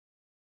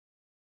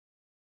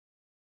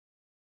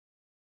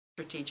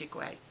strategic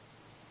way.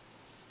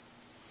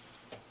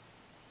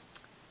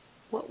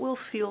 What will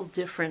feel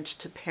different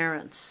to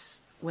parents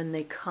when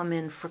they come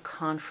in for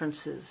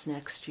conferences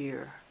next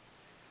year?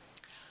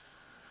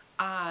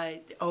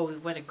 Oh,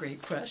 what a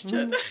great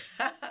question.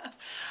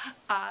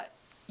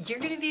 You're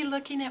going to be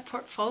looking at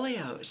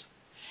portfolios,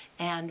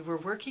 and we're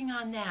working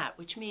on that,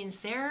 which means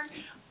they're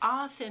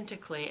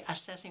authentically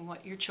assessing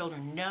what your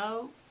children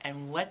know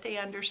and what they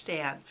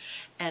understand.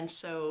 And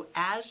so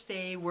as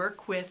they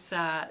work with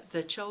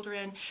the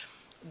children,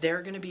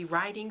 they're going to be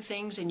writing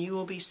things, and you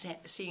will be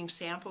seeing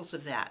samples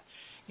of that.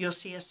 You'll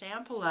see a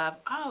sample of,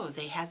 oh,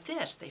 they had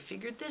this, they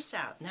figured this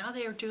out, now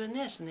they are doing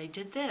this, and they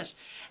did this.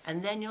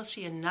 And then you'll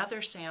see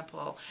another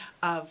sample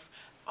of,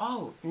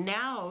 oh,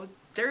 now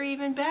they're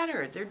even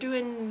better, they're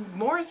doing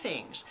more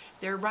things.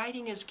 Their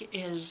writing is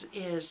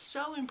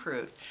so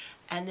improved.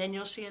 And then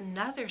you'll see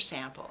another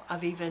sample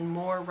of even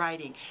more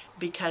writing,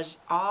 because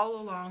all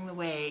along the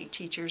way,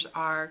 teachers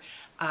are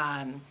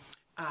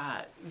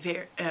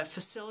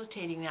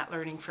facilitating that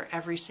learning for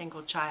every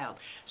single child.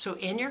 So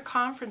in your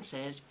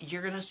conferences,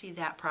 you're going to see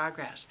that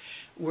progress.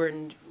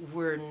 We're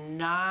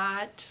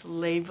not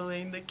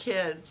labeling the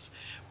kids.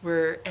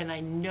 And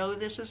I know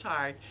this is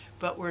hard,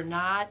 but we're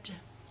not.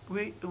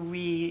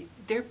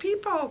 They're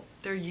people.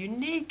 They're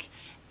unique.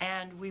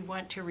 And we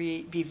want to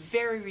be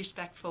very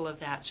respectful of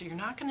that. So you're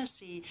not going to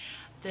see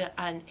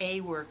an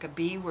A work, a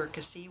B work,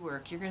 a C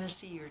work. You're going to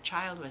see your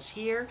child was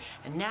here,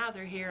 and now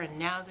they're here, and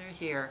now they're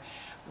here.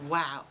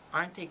 Wow,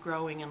 aren't they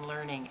growing and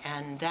learning?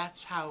 And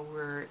that's how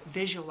we're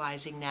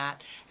visualizing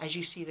that as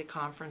you see the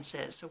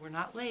conferences. So we're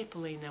not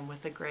labeling them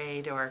with a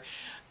grade or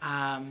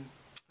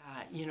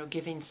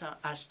giving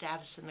a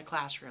status in the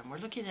classroom. We're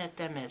looking at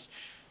them as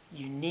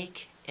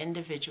unique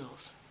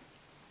individuals.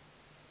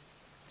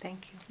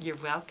 Thank you.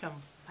 You're welcome.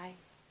 Bye.